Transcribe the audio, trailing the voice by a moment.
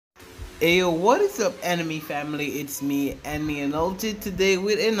Ayo, what is up anime family? It's me, Anime Unalted, today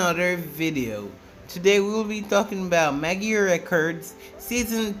with another video. Today we will be talking about Magia Records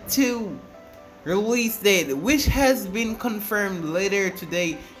Season 2 release date, which has been confirmed later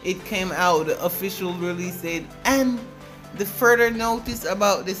today. It came out, the official release date, and the further notice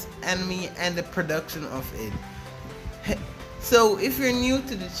about this anime and the production of it. So if you're new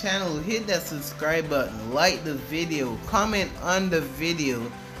to the channel, hit that subscribe button, like the video, comment on the video,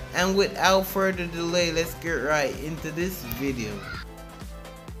 and without further delay, let's get right into this video.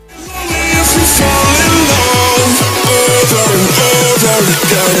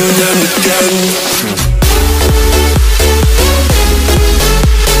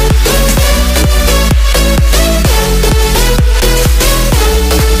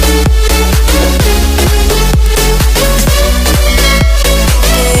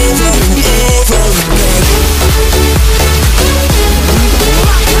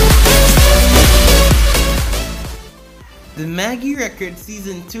 The Magia Record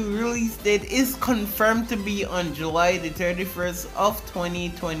Season 2 release date is confirmed to be on July the 31st of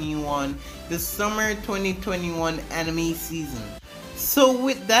 2021, the summer 2021 anime season. So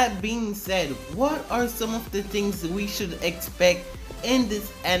with that being said, what are some of the things we should expect in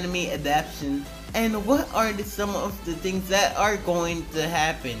this anime adaptation, and what are some of the things that are going to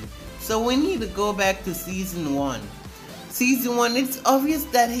happen? So we need to go back to Season 1. Season 1, it's obvious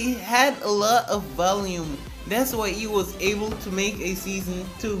that he had a lot of volume. That's why he was able to make a Season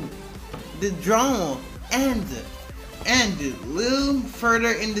 2. The drama and little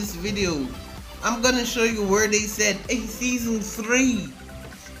further in this video, I'm gonna show you where they said a Season 3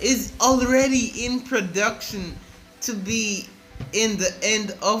 is already in production to be in the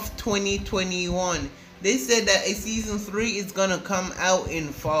end of 2021. They said that a Season 3 is gonna come out in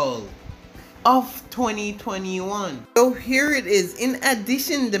fall of 2021. So here it is. In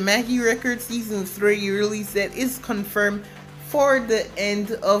addition, the Magia Record Season 3 release date is confirmed for the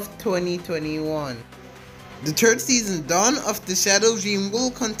end of 2021. The third season, Dawn of the Shadow Dream, will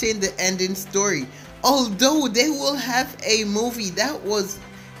contain the ending story, although they will have a movie that was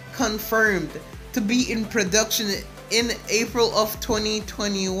confirmed to be in production in April of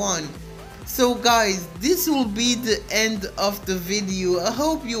 2021. So guys, this will be the end of the video. I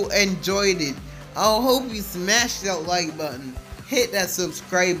hope you enjoyed it. I hope you smash that like button, hit that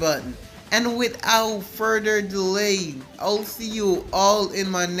subscribe button, and without further delay, I'll see you all in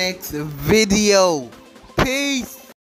my next video. Peace!